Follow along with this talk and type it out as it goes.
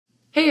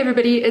Hey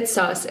everybody, it's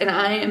Sus, and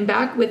I am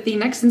back with the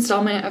next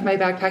installment of my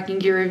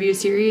backpacking gear review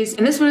series,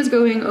 and this one is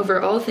going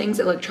over all things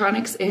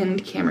electronics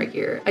and camera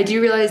gear. I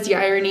do realize the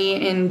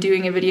irony in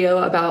doing a video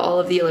about all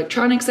of the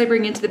electronics I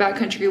bring into the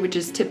backcountry, which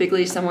is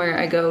typically somewhere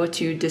I go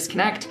to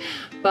disconnect,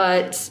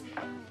 but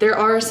there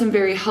are some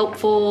very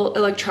helpful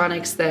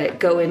electronics that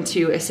go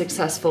into a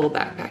successful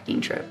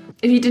backpacking trip.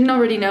 If you didn't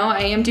already know,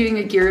 I am doing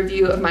a gear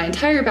review of my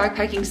entire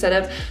backpacking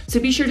setup, so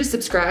be sure to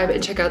subscribe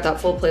and check out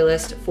that full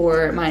playlist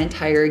for my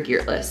entire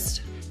gear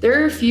list. There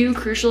are a few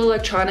crucial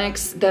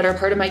electronics that are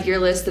part of my gear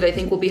list that I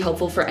think will be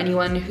helpful for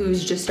anyone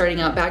who's just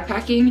starting out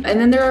backpacking. And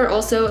then there are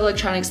also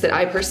electronics that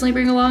I personally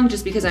bring along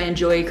just because I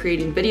enjoy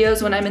creating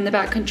videos when I'm in the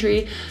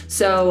backcountry.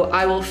 So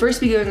I will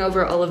first be going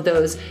over all of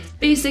those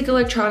basic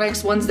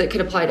electronics, ones that could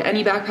apply to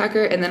any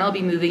backpacker, and then I'll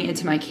be moving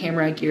into my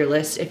camera gear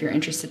list if you're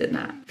interested in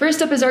that.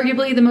 First up is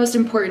arguably the most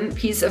important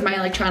piece of my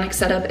electronic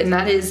setup, and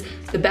that is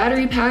the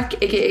battery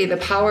pack, aka the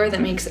power that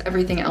makes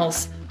everything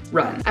else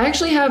run. I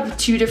actually have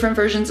two different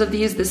versions of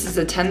these. This is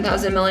a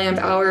 10,000 milliamp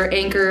hour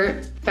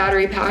Anchor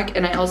battery pack,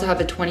 and I also have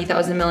a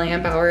 20,000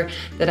 milliamp hour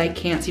that I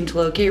can't seem to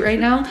locate right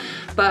now,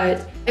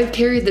 but I've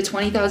carried the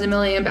 20,000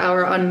 milliamp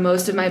hour on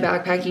most of my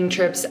backpacking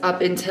trips up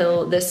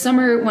until this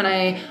summer. When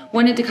I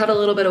wanted to cut a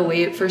little bit of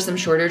weight for some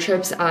shorter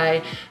trips,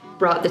 I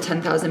brought the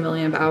 10,000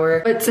 milliamp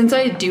hour. But since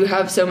I do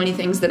have so many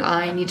things that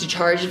I need to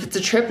charge, if it's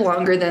a trip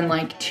longer than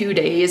like 2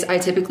 days, I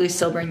typically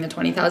still bring the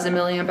 20,000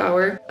 milliamp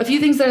hour. A few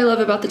things that I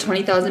love about the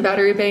 20,000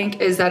 battery bank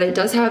is that it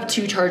does have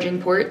 2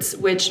 charging ports,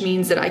 which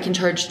means that I can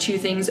charge 2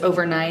 things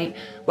overnight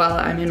while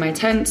I'm in my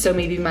tent. So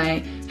maybe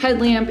my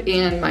headlamp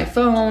and my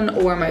phone,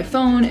 or my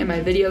phone and my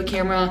video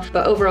camera.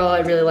 But overall, I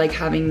really like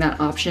having that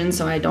option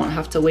so I don't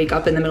have to wake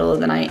up in the middle of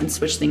the night and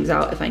switch things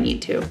out if I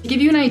need to. To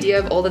give you an idea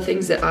of all the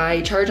things that I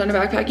charge on a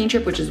backpacking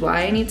trip, which is why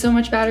I need so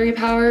much battery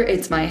power,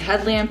 it's my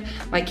headlamp,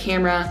 my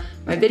camera,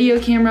 my video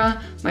camera,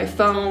 my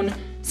phone,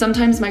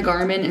 sometimes my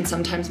Garmin, and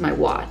sometimes my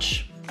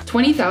watch.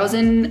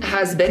 20,000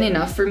 has been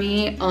enough for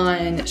me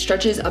on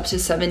stretches up to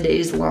 7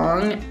 days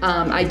long.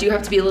 I do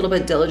have to be a little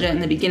bit diligent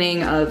in the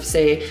beginning of,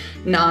 say,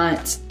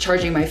 not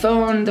charging my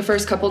phone the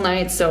first couple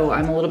nights, so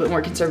I'm a little bit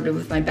more conservative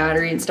with my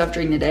battery and stuff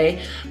during the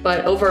day.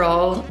 But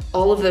overall,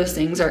 all of those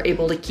things are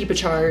able to keep a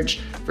charge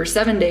for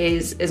 7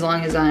 days as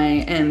long as I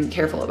am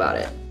careful about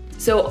it.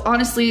 So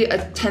honestly,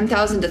 a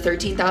 10,000 to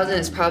 13,000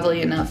 is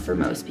probably enough for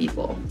most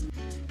people.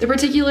 The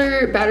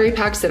particular battery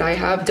packs that I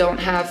have don't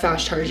have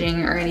fast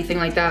charging or anything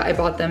like that. I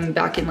bought them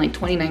back in like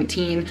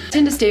 2019. I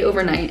tend to stay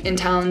overnight in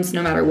towns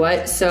no matter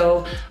what,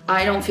 so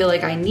I don't feel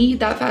like I need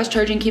that fast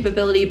charging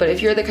capability, but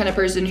if you're the kind of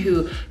person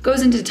who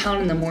goes into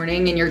town in the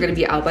morning and you're gonna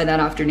be out by that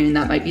afternoon,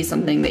 that might be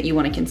something that you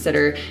wanna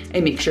consider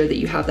and make sure that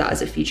you have that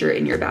as a feature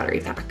in your battery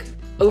pack.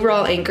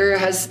 Overall, Anchor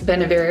has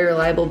been a very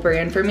reliable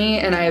brand for me,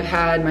 and I have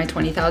had my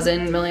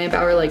 20,000 milliamp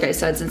hour, like I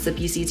said, since the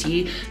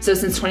PCT. So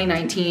since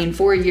 2019,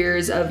 4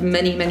 years of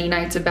many, many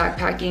nights of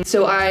backpacking.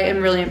 So I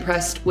am really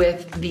impressed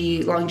with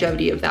the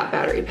longevity of that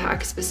battery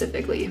pack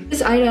specifically.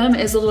 This item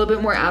is a little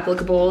bit more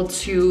applicable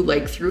to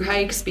like through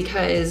hikes,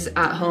 because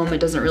at home it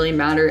doesn't really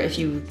matter if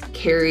you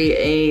carry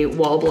a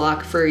wall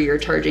block for your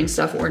charging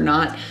stuff or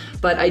not.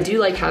 But I do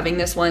like having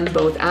this one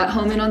both at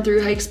home and on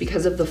through hikes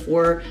because of the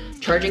 4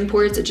 charging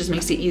ports. It just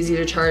makes it easy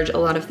to charge a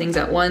lot of things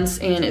at once,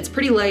 and it's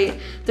pretty light.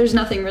 There's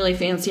nothing really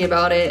fancy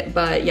about it,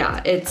 but yeah,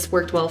 it's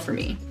worked well for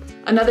me.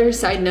 Another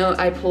side note,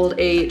 I pulled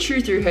a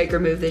true through hiker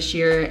move this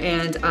year,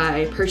 and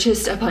I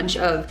purchased a bunch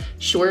of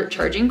short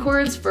charging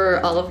cords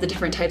for all of the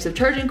different types of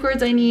charging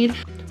cords I need,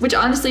 which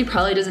honestly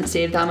probably doesn't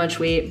save that much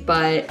weight,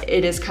 but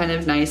it is kind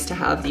of nice to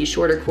have these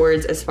shorter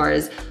cords as far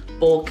as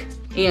bulk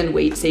and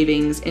weight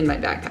savings in my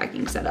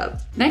backpacking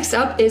setup. Next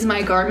up is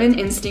my Garmin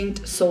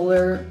Instinct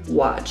Solar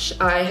Watch.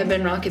 I have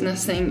been rocking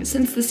this thing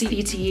since the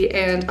CDT,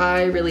 and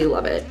I really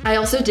love it. I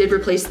also did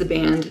replace the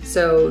band,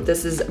 so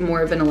this is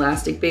more of an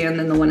elastic band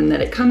than the one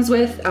that it comes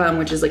with,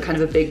 which is like kind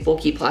of a big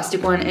bulky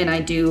plastic one, and I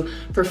do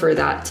prefer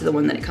that to the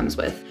one that it comes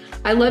with.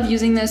 I love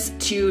using this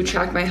to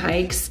track my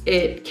hikes.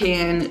 It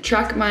can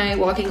track my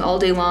walking all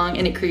day long,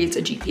 and it creates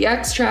a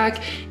GPX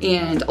track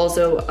and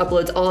also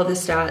uploads all of the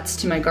stats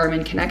to my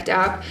Garmin Connect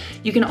app.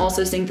 You can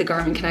also sync the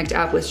Garmin Connect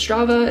app with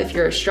Strava. If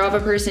you're a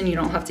Strava person, you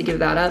don't have to give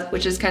that up,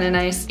 which is kind of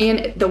nice.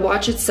 And the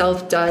watch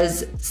itself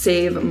does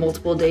save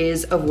multiple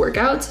days of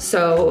workouts.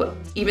 So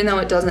even though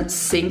it doesn't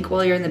sync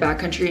while you're in the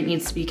backcountry, it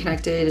needs to be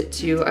connected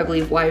to, I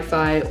believe,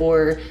 Wi-Fi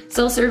or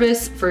cell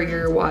service for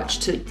your watch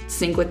to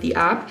sync with the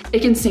app.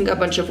 It can sync a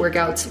bunch of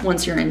workouts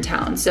once you're in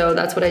town. So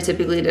that's what I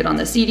typically did on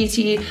the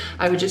CDT.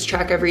 I would just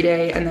track every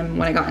day, and then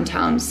when I got in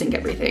town, sync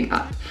everything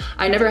up.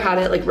 I never had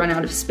it like run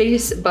out of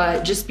space,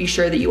 but just be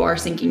sure that you are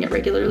syncing it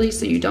regularly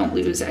so you don't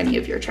lose any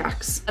of your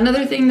tracks.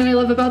 Another thing that I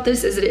love about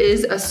this is it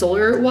is a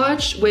solar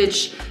watch,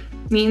 which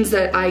means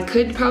that I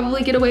could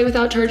probably get away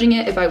without charging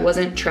it if I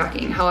wasn't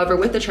tracking. However,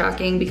 with the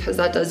tracking, because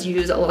that does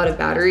use a lot of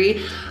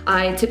battery,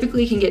 I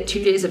typically can get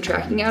 2 days of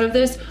tracking out of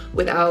this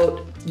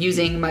without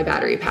using my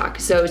battery pack.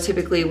 So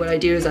typically what I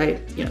do is I,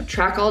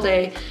 track all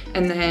day,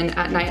 and then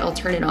at night I'll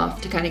turn it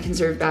off to kind of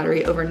conserve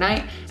battery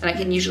overnight. And I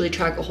can usually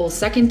track a whole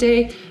second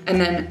day, and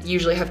then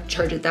usually have to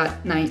charge it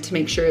that night to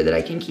make sure that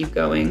I can keep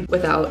going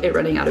without it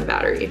running out of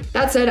battery.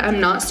 That said, I'm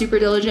not super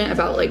diligent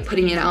about like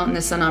putting it out in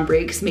the sun on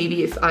breaks.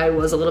 Maybe if I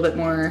was a little bit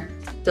more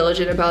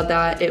diligent about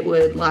that, it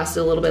would last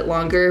a little bit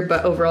longer,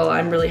 but overall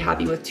I'm really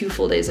happy with 2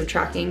 full days of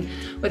tracking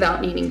without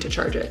needing to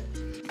charge it.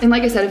 And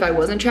like I said, if I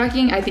wasn't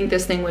tracking, I think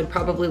this thing would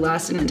probably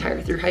last an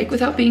entire through hike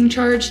without being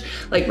charged.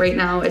 Like right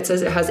now, it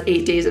says it has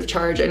 8 days of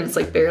charge and it's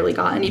like barely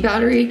got any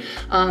battery.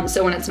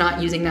 So when it's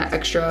not using that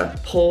extra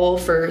pull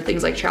for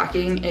things like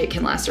tracking, it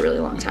can last a really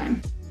long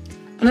time.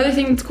 Another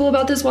thing that's cool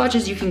about this watch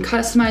is you can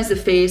customize the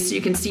face. So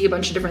you can see a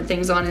bunch of different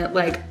things on it.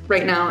 Like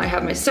right now I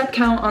have my step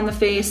count on the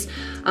face,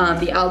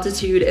 the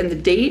altitude and the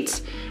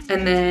date.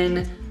 And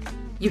then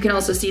you can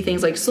also see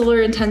things like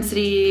solar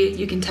intensity,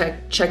 you can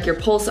check your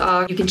pulse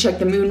ox, you can check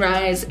the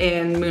moonrise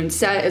and moon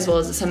set as well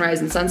as the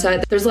sunrise and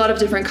sunset. There's a lot of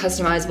different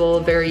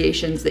customizable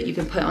variations that you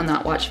can put on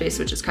that watch face,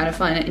 which is kind of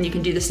fun. And you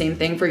can do the same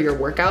thing for your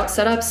workout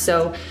setups.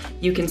 So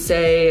you can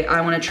say, I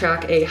wanna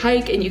track a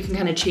hike, and you can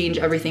kind of change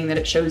everything that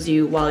it shows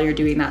you while you're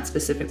doing that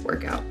specific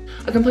workout.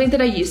 A complaint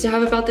that I used to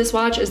have about this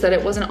watch is that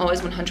it wasn't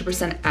always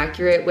 100%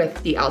 accurate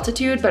with the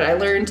altitude, but I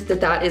learned that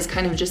that is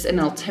kind of just an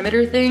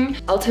altimeter thing.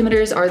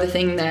 Altimeters are the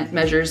thing that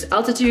measures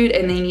altitude,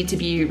 and they need to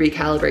be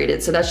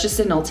recalibrated. So that's just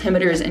an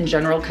altimeters in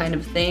general kind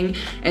of thing.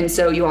 And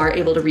so you are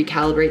able to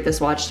recalibrate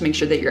this watch to make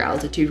sure that your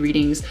altitude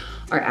readings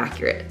are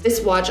accurate.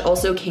 This watch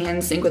also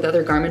can sync with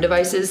other Garmin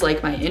devices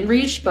like my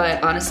inReach,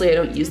 but honestly, I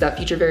don't use that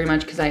feature very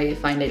much because I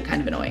find it kind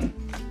of annoying.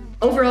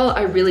 Overall,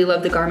 I really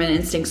love the Garmin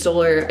Instinct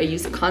Solar. I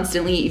use it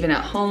constantly, even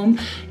at home,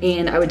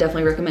 and I would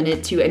definitely recommend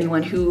it to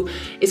anyone who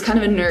is kind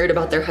of a nerd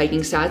about their hiking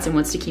stats and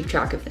wants to keep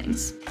track of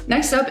things.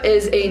 Next up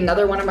is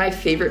another one of my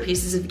favorite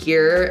pieces of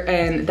gear,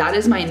 and that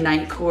is my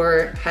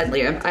Nightcore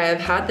headlamp. I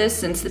have had this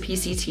since the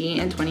PCT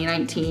in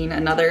 2019,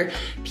 another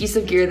piece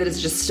of gear that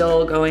is just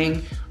still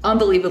going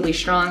unbelievably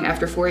strong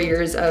after 4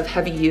 years of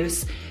heavy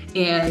use.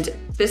 And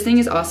this thing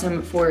is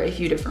awesome for a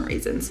few different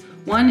reasons.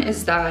 One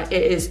is that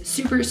it is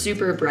super,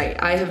 super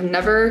bright. I have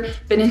never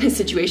been in a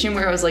situation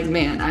where I was like,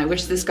 man, I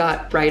wish this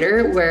got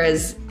brighter,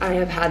 whereas I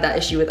have had that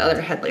issue with other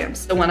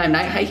headlamps. So when I'm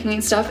night hiking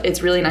and stuff,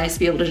 it's really nice to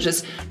be able to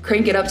just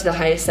crank it up to the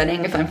highest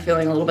setting if I'm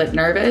feeling a little bit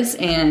nervous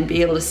and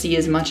be able to see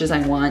as much as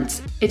I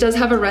want. It does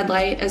have a red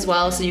light as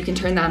well, so you can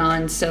turn that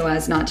on so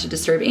as not to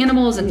disturb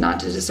animals and not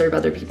to disturb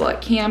other people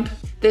at camp.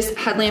 This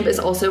headlamp is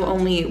also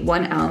only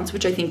 1 ounce,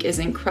 which I think is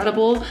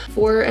incredible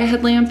for a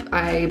headlamp.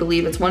 I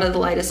believe it's one of the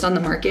lightest on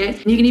the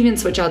market. And you can even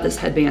switch out this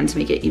headband to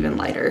make it even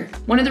lighter.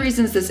 One of the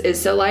reasons this is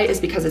so light is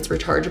because it's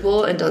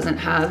rechargeable and doesn't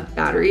have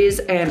batteries.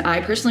 And I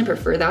personally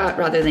prefer that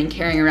rather than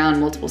carrying around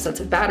multiple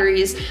sets of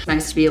batteries. It's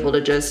nice to be able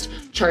to just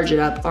charge it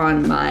up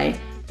on my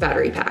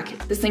battery pack.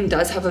 This thing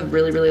does have a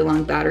really, really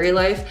long battery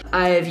life.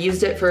 I've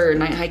used it for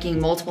night hiking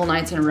multiple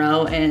nights in a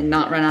row and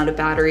not run out of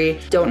battery.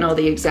 Don't know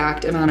the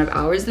exact amount of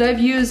hours that I've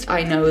used.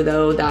 I know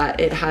though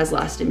that it has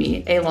lasted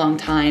me a long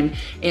time,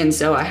 and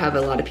so I have a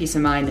lot of peace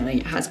of mind knowing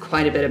it has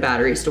quite a bit of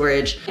battery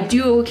storage. I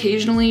do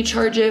occasionally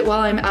charge it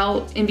while I'm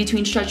out in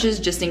between stretches,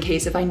 just in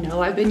case if I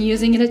know I've been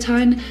using it a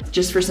ton,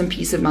 just for some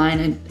peace of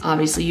mind. And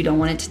obviously you don't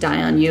want it to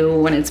die on you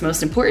when it's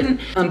most important.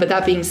 But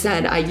that being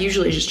said, I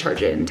usually just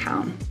charge it in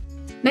town.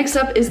 Next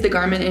up is the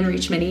Garmin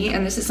inReach Mini,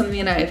 and this is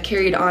something that I've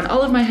carried on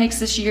all of my hikes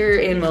this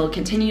year and will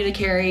continue to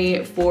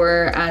carry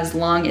for as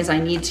long as I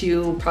need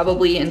to,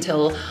 probably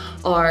until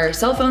our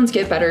cell phones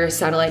get better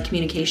satellite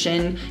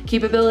communication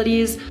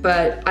capabilities.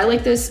 But I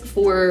like this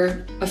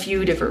for a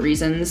few different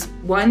reasons.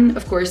 One,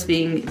 of course,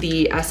 being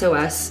the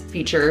SOS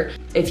feature.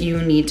 If you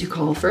need to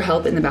call for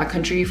help in the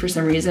backcountry for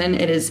some reason,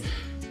 it is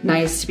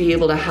nice to be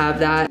able to have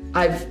that.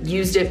 I've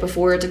used it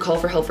before to call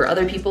for help for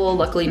other people,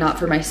 luckily not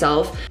for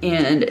myself,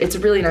 and it's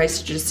really nice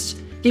to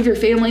just give your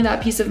family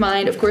that peace of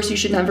mind. Of course, you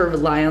should never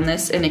rely on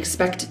this and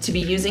expect to be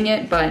using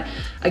it, but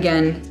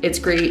again, it's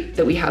great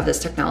that we have this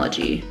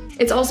technology.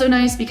 It's also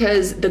nice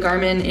because the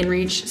Garmin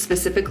inReach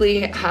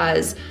specifically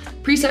has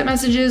preset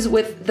messages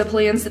with the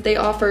plans that they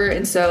offer,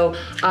 and so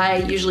I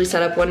usually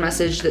set up one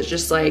message that's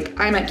just like,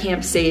 I'm at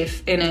camp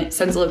safe, and it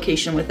sends a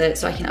location with it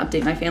so I can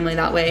update my family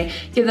that way,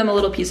 give them a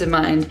little peace of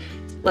mind,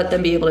 let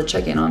them be able to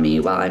check in on me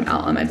while I'm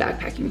out on my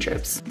backpacking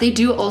trips. They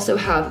do also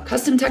have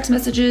custom text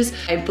messages.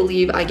 I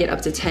believe I get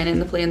up to 10 in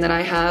the plan that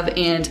I have,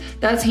 and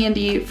that's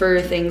handy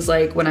for things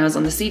like when I was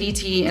on the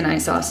CDT and I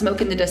saw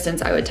smoke in the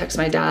distance, I would text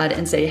my dad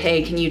and say,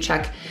 hey, can you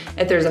check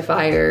if there's a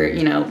fire,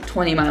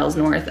 20 miles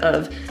north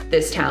of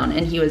this town?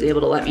 And he was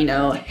able to let me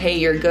know, hey,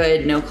 you're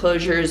good, no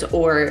closures,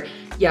 or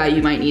yeah,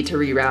 you might need to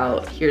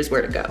reroute, here's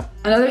where to go.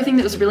 Another thing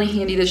that was really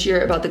handy this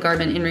year about the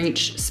Garmin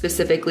inReach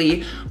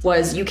specifically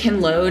was you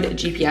can load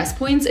GPS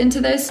points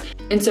into this.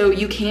 And so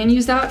you can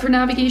use that for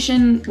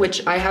navigation,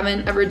 which I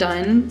haven't ever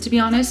done, to be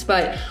honest,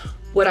 but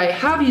what I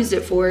have used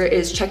it for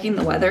is checking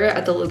the weather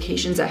at the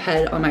locations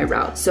ahead on my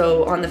route.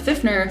 So on the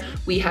Fifner,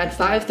 we had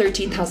 5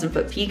 13,000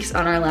 foot peaks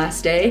on our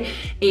last day,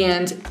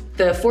 and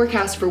The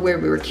forecast for where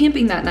we were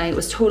camping that night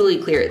was totally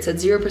clear. It said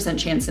 0%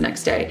 chance the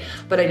next day,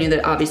 but I knew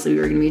that obviously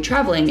we were gonna be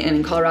traveling, and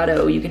in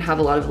Colorado, you can have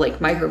a lot of like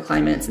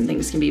microclimates and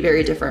things can be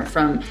very different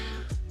from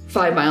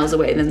 5 miles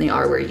away than they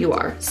are where you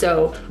are.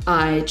 So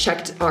I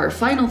checked our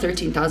final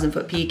 13,000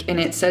 foot peak and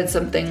it said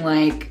something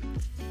like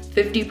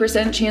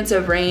 50% chance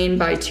of rain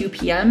by 2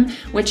 p.m.,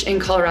 which in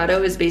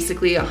Colorado is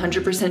basically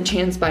 100%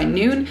 chance by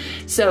noon.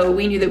 So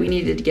we knew that we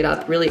needed to get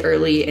up really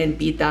early and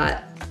beat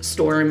that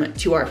storm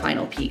to our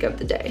final peak of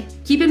the day.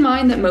 Keep in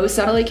mind that most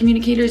satellite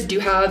communicators do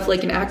have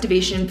like an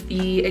activation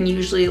fee and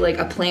usually like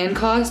a plan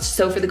cost.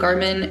 So for the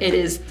Garmin, it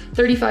is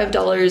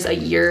 $35 a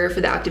year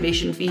for the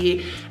activation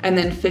fee and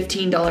then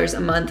 $15 a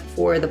month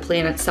for the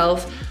plan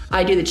itself.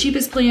 I do the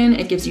cheapest plan.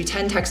 It gives you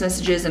 10 text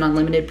messages and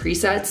unlimited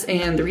presets.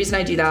 And the reason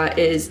I do that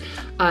is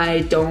I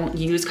don't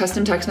use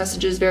custom text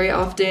messages very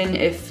often.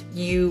 If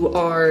you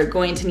are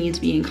going to need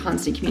to be in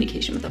constant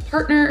communication with a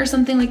partner or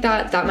something like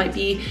that, that might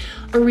be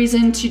a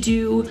reason to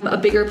do a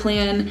bigger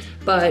plan.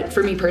 But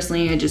for me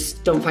personally, I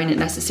just don't find it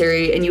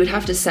necessary. And you would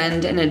have to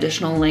send an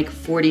additional like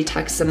 40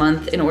 texts a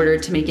month in order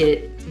to make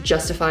it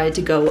justified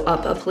to go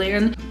up a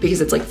plan,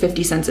 because it's like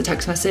 50 cents a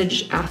text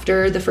message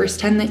after the first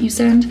 10 that you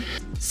send.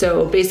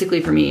 So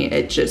basically for me,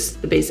 it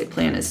just, the basic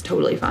plan is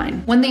totally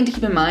fine. One thing to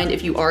keep in mind,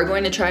 if you are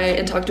going to try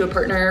and talk to a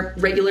partner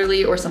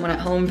regularly or someone at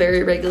home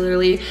very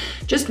regularly,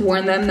 just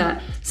warn them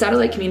that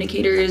satellite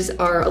communicators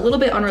are a little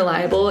bit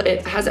unreliable.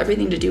 It has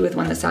everything to do with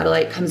when the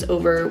satellite comes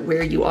over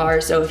where you are.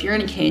 So if you're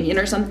in a canyon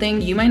or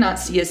something, you might not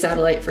see a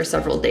satellite for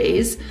several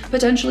days,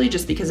 potentially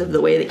just because of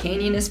the way the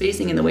canyon is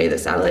facing and the way the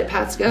satellite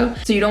paths go.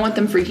 So you don't want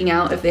them freaking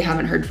out if they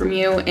haven't heard from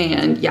you.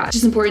 And yeah, it's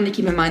just important to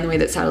keep in mind the way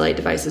that satellite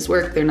devices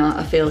work. They're not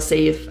a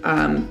fail-safe.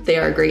 They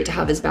are great to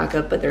have as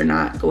backup, but they're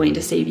not going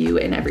to save you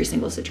in every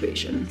single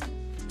situation.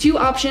 Two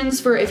options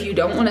for if you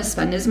don't want to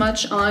spend as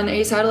much on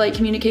a satellite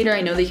communicator,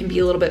 I know they can be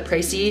a little bit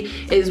pricey,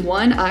 is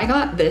one, I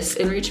got this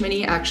inReach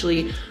Mini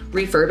actually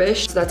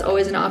refurbished. So that's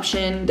always an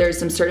option. There's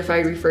some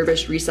certified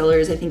refurbished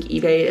resellers. I think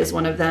eBay is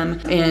one of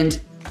them.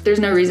 And there's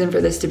no reason for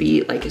this to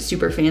be like a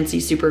super fancy,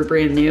 super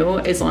brand new.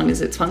 As long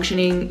as it's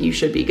functioning, you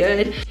should be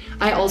good.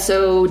 I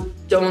also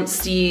don't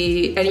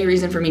see any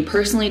reason for me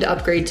personally to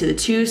upgrade to the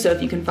 2. So if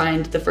you can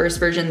find the first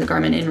version, the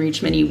Garmin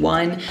inReach Mini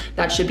 1,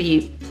 that should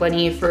be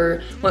plenty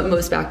for what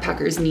most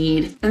backpackers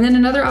need. And then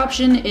another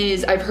option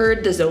is, I've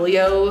heard the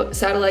Zoleo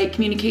satellite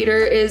communicator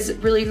is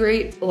really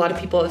great. A lot of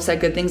people have said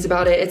good things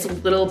about it. It's a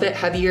little bit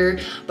heavier,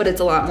 but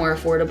it's a lot more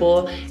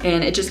affordable,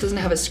 and it just doesn't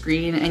have a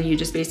screen, and you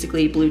just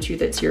basically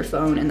Bluetooth it to your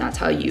phone, and that's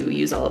how you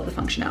use all of the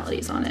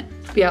functionalities on it.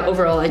 But yeah,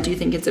 overall, I do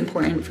think it's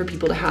important for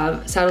people to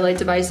have satellite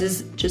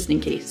devices just in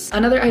case.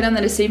 Another item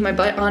that has saved my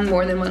butt on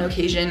more than one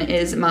occasion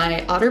is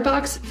my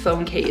OtterBox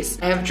phone case.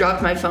 I have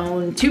dropped my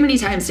phone too many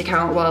times to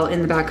count while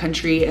in the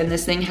backcountry, and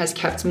this thing has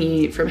kept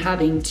me from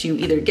having to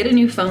either get a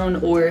new phone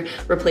or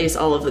replace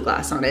all of the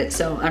glass on it.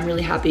 So I'm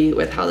really happy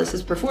with how this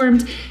has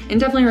performed, and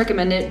definitely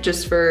recommend it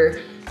just for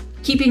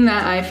keeping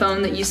that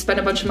iPhone that you spent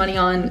a bunch of money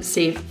on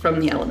safe from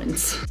the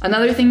elements.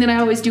 Another thing that I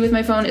always do with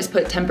my phone is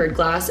put tempered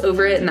glass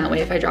over it, and that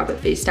way if I drop it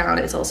face down,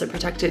 it's also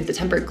protected. The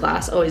tempered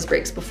glass always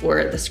breaks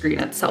before the screen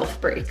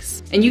itself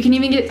breaks. And you can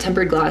even get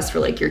tempered glass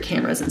for like your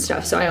cameras and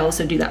stuff, so I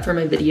also do that for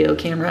my video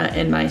camera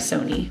and my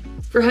Sony.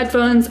 For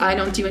headphones, I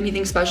don't do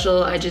anything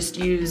special. I just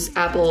use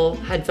Apple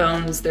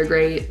headphones. They're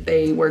great.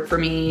 They work for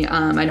me.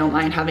 I don't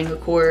mind having a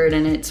cord,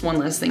 and it's one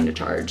less thing to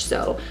charge.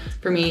 So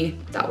for me,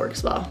 that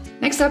works well.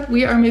 Next up,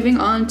 we are moving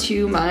on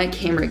to my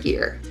camera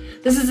gear.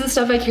 This is the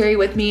stuff I carry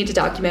with me to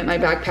document my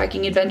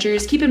backpacking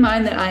adventures. Keep in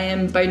mind that I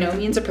am by no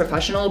means a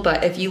professional,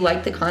 but if you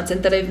like the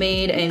content that I've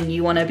made and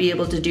you want to be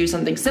able to do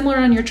something similar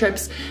on your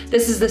trips,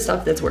 this is the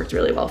stuff that's worked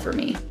really well for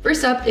me.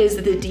 First up is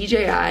the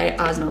DJI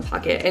Osmo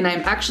Pocket, and I'm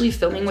actually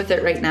filming with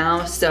it right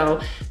now, so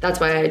that's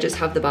why I just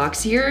have the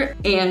box here.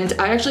 And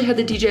I actually had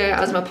the DJI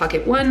Osmo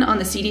Pocket 1 on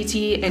the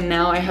CDT, and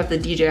now I have the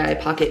DJI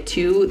Pocket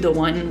 2. The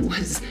one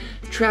was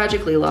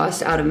tragically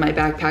lost out of my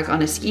backpack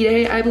on a ski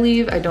day, I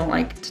believe. I don't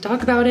like to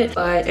talk about it,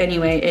 but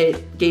anyway,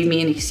 it gave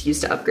me an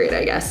excuse to upgrade,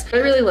 I guess. What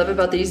I really love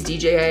about these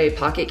DJI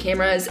Pocket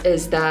cameras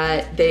is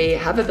that they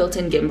have a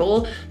built-in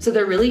gimbal, so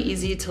they're really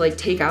easy to like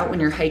take out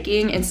when you're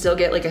hiking and still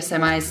get like a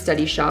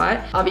semi-steady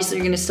shot. Obviously,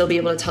 you're gonna still be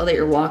able to tell that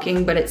you're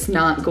walking, but it's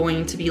not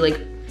going to be like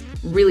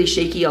really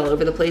shaky all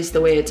over the place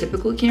the way a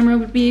typical camera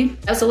would be.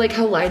 I also like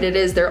how light it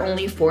is. They're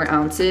only 4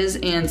 ounces,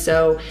 and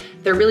so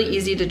they're really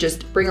easy to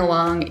just bring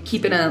along,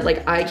 keep in a,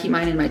 like I keep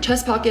mine in my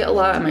chest pocket a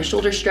lot, on my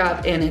shoulder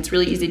strap, and it's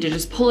really easy to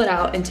just pull it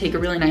out and take a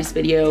really nice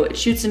video. It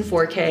shoots in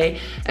 4K.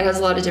 It has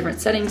a lot of different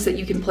settings that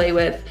you can play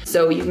with,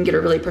 so you can get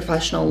a really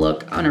professional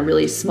look on a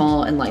really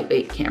small and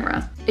lightweight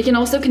camera. It can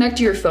also connect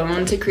to your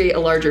phone to create a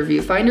larger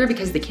viewfinder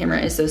because the camera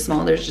is so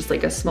small. There's just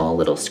like a small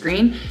little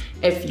screen,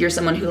 If you're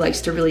someone who likes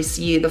to really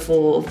see the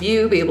full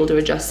view, be able to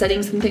adjust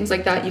settings and things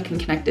like that, you can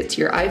connect it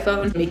to your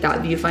iPhone, make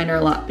that viewfinder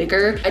a lot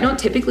bigger. I don't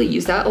typically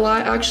use that a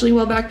lot actually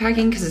while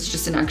backpacking because it's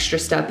just an extra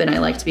step, and I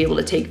like to be able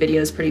to take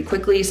videos pretty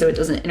quickly so it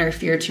doesn't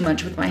interfere too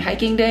much with my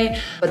hiking day,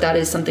 but that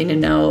is something to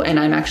know, and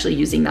I'm actually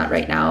using that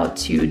right now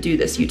to do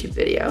this YouTube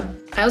video.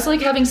 I also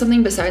like having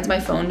something besides my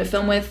phone to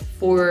film with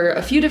for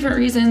a few different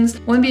reasons.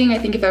 One being, I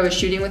think if I was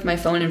shooting with my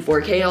phone in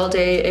 4K all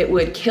day, it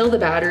would kill the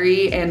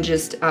battery and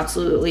just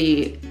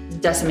absolutely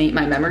decimate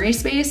my memory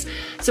space.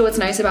 So what's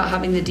nice about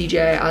having the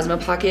DJI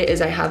Osmo Pocket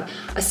is I have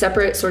a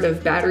separate sort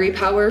of battery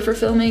power for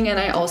filming, and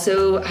I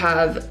also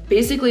have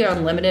basically an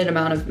unlimited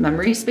amount of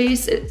memory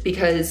space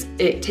because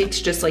it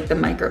takes just like the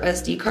micro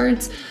SD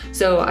cards.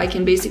 So I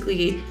can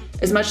basically,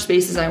 as much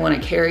space as I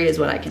want to carry is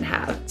what I can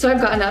have. So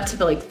I've gotten up to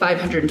the like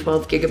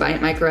 512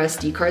 gigabyte micro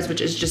SD cards,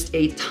 which is just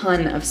a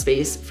ton of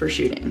space for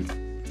shooting.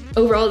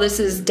 Overall, this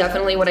is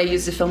definitely what I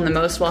use to film the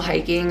most while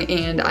hiking,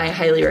 and I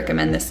highly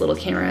recommend this little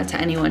camera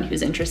to anyone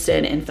who's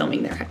interested in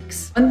filming their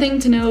hikes. One thing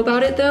to know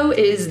about it though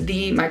is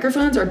the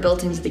microphones are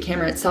built into the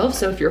camera itself,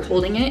 so if you're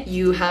holding it,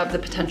 you have the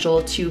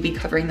potential to be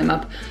covering them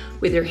up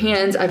with your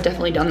hands. I've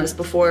definitely done this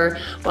before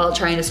while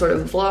trying to sort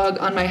of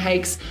vlog on my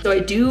hikes. So I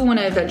do want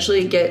to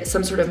eventually get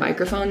some sort of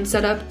microphone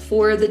set up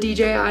for the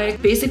DJI.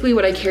 Basically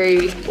what I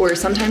carry, or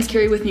sometimes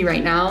carry with me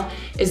right now,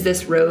 is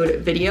this Rode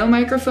video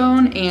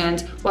microphone.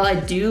 And while I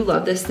do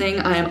love this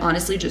thing, I am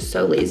honestly just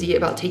so lazy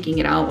about taking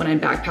it out when I'm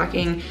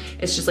backpacking.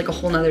 It's just like a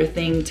whole nother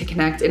thing to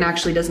connect, and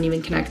actually doesn't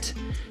even connect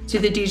to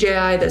the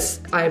DJI.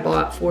 This I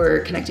bought for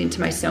connecting to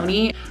my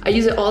Sony. I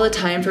use it all the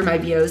time for my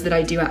VOs that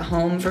I do at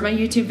home for my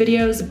YouTube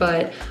videos,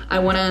 but I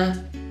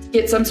wanna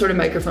get some sort of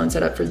microphone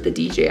set up for the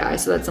DJI,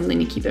 so that's something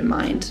to keep in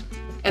mind.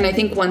 And I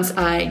think once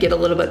I get a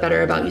little bit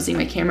better about using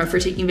my camera for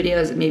taking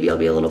videos, maybe I'll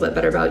be a little bit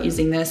better about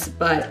using this,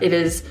 but it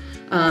is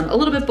a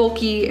little bit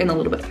bulky and a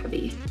little bit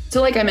heavy.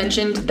 So like I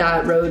mentioned,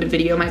 that Rode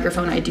video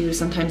microphone I do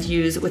sometimes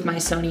use with my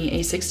Sony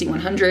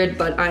a6100,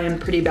 but I am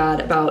pretty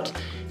bad about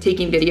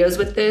taking videos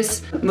with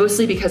this,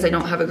 mostly because I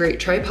don't have a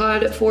great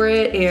tripod for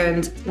it,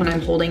 and when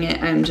I'm holding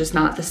it, I'm just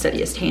not the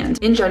steadiest hand.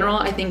 In general,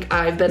 I think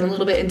I've been a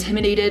little bit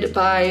intimidated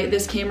by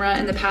this camera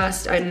in the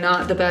past. I'm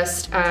not the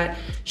best at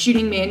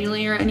shooting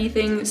manually or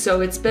anything,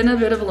 so it's been a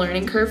bit of a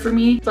learning curve for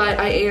me, but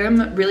I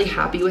am really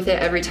happy with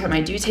it every time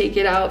I do take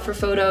it out for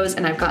photos,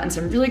 and I've gotten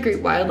some really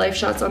great wildlife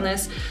shots on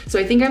this, so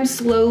I think I'm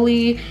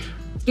slowly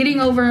getting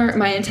over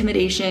my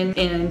intimidation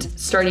and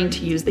starting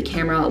to use the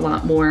camera a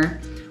lot more.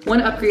 One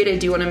upgrade I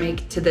do want to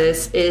make to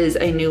this is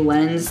a new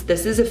lens.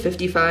 This is a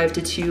 55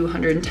 to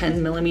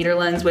 210 millimeter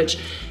lens, which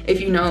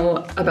if you know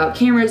about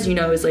cameras, you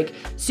know is like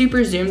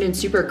super zoomed and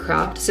super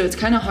cropped. So it's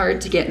kind of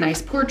hard to get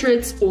nice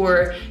portraits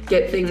or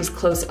get things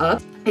close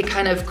up. It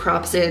kind of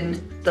crops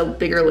in the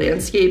bigger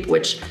landscape,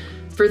 which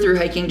for through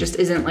hiking just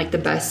isn't like the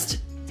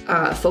best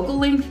focal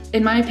length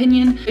in my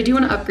opinion. I do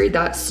want to upgrade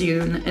that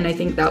soon, and I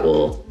think that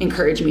will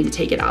encourage me to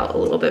take it out a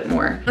little bit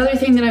more. Another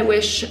thing that I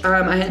wish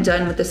I had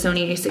done with the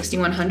Sony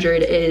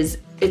a6100 is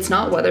it's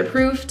not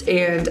weatherproofed,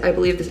 and I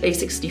believe this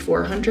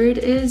a6400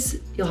 is.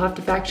 You'll have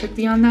to fact check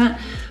me on that.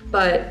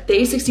 But the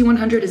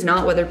a6100 is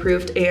not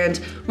weatherproofed, and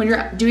when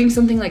you're doing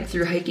something like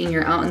through hiking,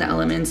 you're out in the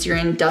elements, you're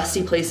in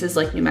dusty places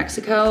like New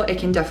Mexico, it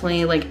can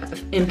definitely like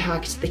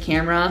impact the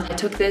camera. I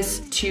took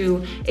this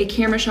to a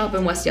camera shop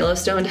in West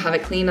Yellowstone to have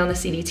it cleaned on the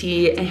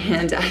CDT,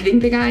 and I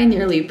think the guy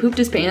nearly pooped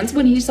his pants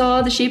when he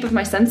saw the shape of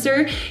my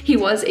sensor. He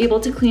was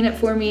able to clean it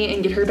for me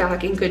and get her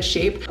back in good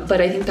shape,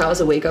 but I think that was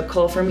a wake-up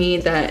call for me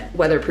that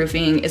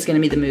weatherproofing is gonna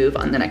be the move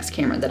on the next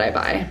camera that I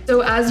buy.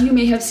 So as you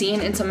may have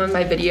seen in some of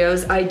my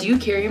videos, I do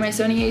carry my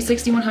Sony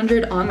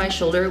a6100 on my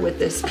shoulder with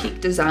this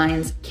Peak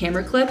Designs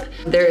camera clip.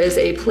 There is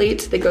a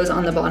plate that goes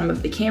on the bottom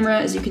of the camera,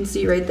 as you can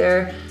see right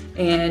there,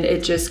 and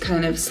it just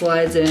kind of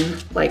slides in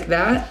like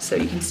that. So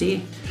you can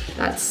see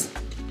that's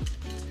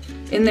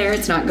in there,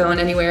 it's not going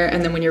anywhere,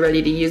 and then when you're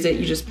ready to use it,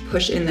 you just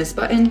push in this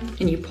button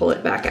and you pull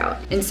it back out.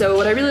 And so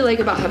what I really like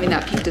about having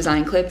that Peak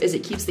Design clip is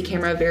it keeps the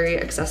camera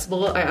very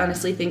accessible. I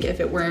honestly think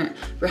if it weren't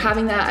for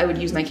having that, I would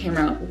use my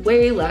camera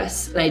way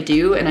less than I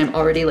do, and I'm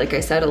already, like I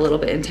said, a little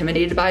bit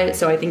intimidated by it,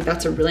 so I think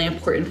that's a really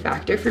important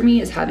factor for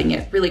me, is having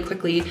it really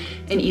quickly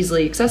and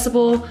easily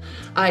accessible.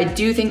 I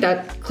do think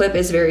that clip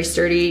is very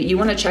sturdy. You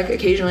want to check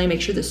occasionally,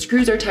 make sure the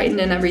screws are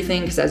tightened and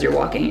everything, because as you're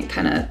walking, it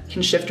kind of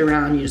can shift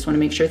around. You just want to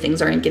make sure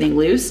things aren't getting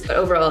loose. But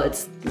overall,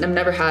 I've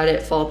never had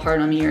it fall apart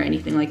on me or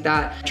anything like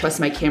that. I trust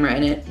my camera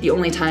in it. The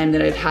only time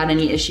that I've had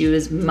any issue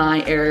is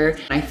my error.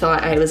 I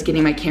thought I was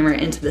getting my camera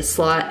into the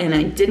slot, and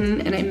I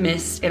didn't, and I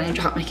missed, and I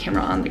dropped my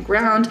camera on the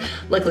ground.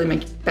 Luckily, my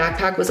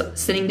backpack was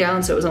sitting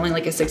down, so it was only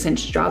like a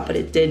 6-inch drop, but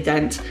it did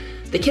dent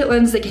the kit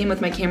lens that came with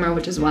my camera,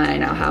 which is why I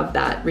now have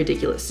that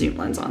ridiculous zoom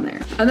lens on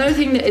there. Another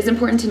thing that is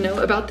important to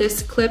know about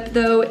this clip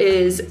though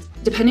is,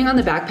 depending on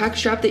the backpack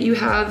strap that you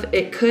have,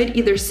 it could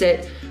either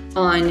sit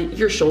on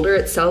your shoulder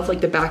itself,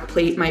 like the back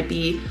plate might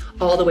be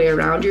all the way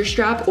around your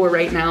strap, or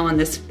right now on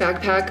this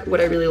backpack, what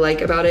I really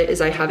like about it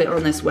is I have it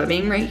on this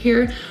webbing right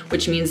here,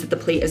 which means that the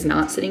plate is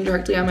not sitting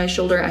directly on my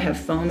shoulder. I have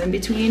foam in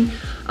between,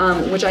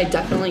 which I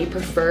definitely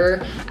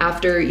prefer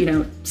after, you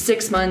know,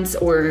 6 months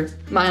or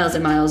miles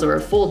and miles or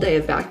a full day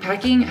of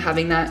backpacking.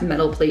 Having that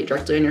metal plate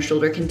directly on your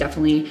shoulder can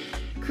definitely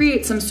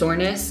create some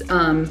soreness.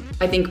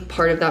 I think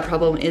part of that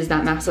problem is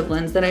that massive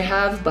lens that I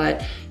have,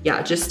 but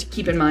yeah, just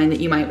keep in mind that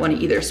you might want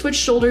to either switch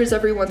shoulders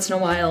every once in a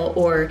while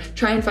or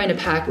try and find a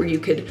pack where you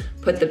could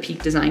put the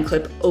Peak Design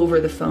clip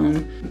over the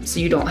foam so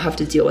you don't have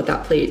to deal with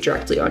that plate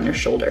directly on your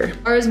shoulder. As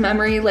far as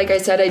memory, like I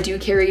said, I do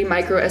carry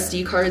micro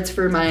SD cards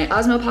for my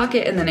Osmo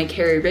Pocket, and then I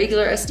carry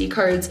regular SD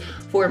cards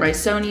for my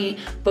Sony,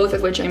 both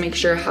of which I make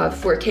sure have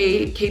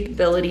 4K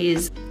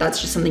capabilities.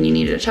 That's just something you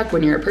need to check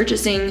when you're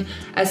purchasing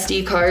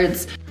SD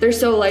cards. They're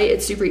so light,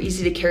 it's super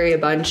easy to carry a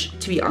bunch.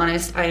 To be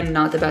honest, I am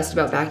not the best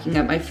about backing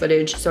up my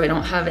footage, so I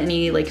don't have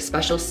any like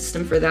special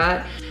system for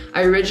that.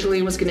 I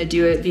originally was gonna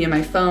do it via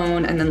my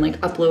phone and then like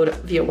upload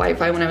via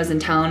Wi-Fi when I was in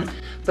town,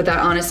 but that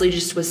honestly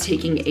just was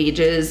taking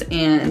ages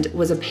and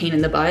was a pain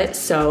in the butt.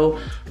 So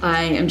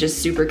I am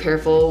just super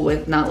careful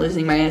with not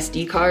losing my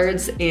SD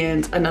cards.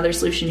 And another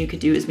solution you could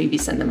do is maybe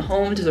send them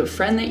home to a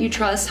friend that you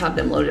trust, have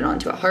them loaded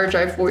onto a hard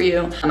drive for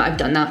you. I've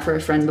done that for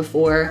a friend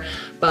before,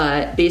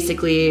 but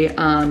basically,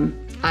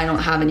 I don't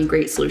have any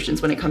great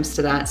solutions when it comes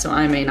to that, so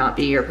I may not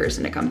be your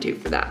person to come to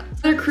for that.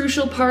 Another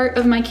crucial part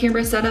of my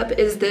camera setup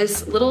is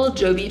this little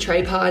Joby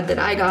tripod that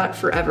I got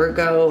forever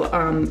ago,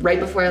 right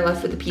before I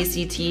left with the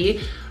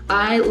PCT.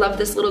 I love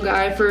this little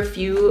guy for a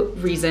few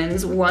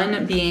reasons.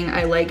 One being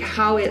I like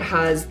how it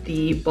has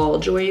the ball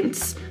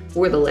joints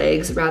for the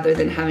legs rather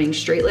than having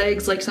straight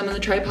legs like some of the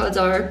tripods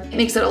are. It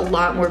makes it a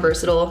lot more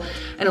versatile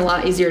and a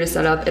lot easier to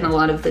set up in a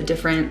lot of the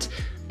different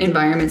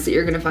environments that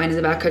you're gonna find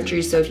in the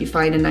backcountry. So if you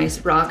find a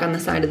nice rock on the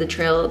side of the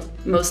trail,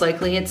 most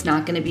likely it's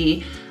not gonna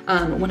be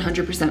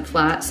 100%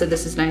 flat. So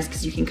this is nice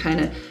because you can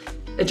kind of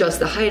adjust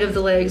the height of the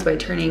legs by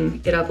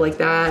turning it up like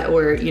that,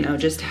 or you know,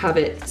 just have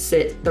it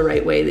sit the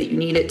right way that you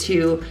need it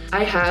to.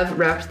 I have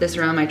wrapped this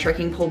around my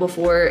trekking pole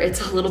before.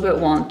 It's a little bit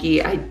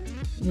wonky. I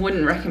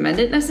wouldn't recommend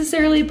it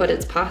necessarily, but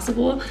it's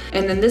possible.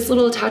 And then this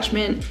little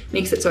attachment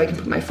makes it so I can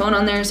put my phone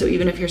on there. So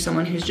even if you're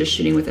someone who's just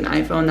shooting with an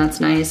iPhone, that's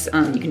nice.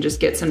 You can just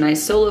get some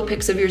nice solo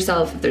pics of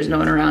yourself if there's no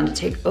one around to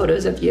take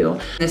photos of you.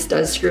 This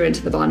does screw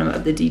into the bottom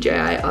of the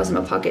DJI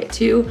Osmo Pocket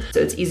 2. So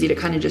it's easy to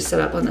kind of just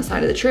set up on the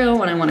side of the trail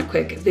when I want a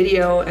quick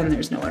video and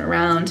there's no one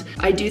around.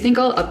 I do think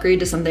I'll upgrade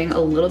to something a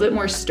little bit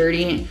more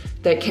sturdy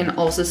that can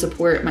also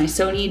support my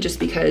Sony, just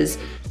because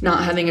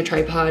not having a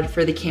tripod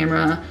for the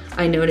camera,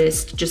 I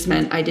noticed just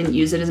meant I didn't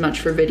use it as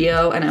much for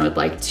video, and I would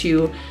like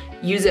to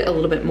use it a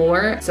little bit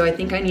more. So I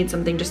think I need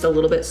something just a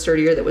little bit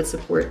sturdier that would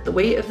support the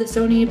weight of the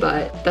Sony,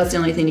 but that's the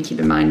only thing to keep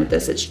in mind with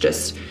this. It's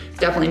just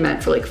definitely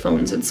meant for like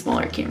phones and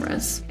smaller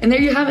cameras. And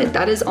there you have it.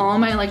 That is all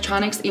my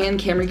electronics and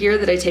camera gear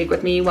that I take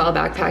with me while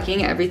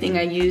backpacking, everything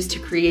I use to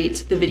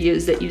create the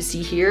videos that you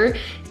see here.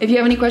 If you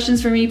have any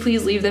questions for me,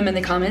 please leave them in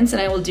the comments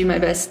and I will do my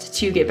best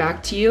to get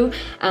back to you.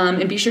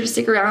 And be sure to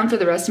stick around for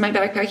the rest of my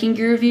backpacking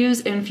gear reviews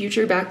and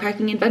future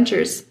backpacking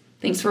adventures.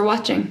 Thanks for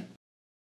watching.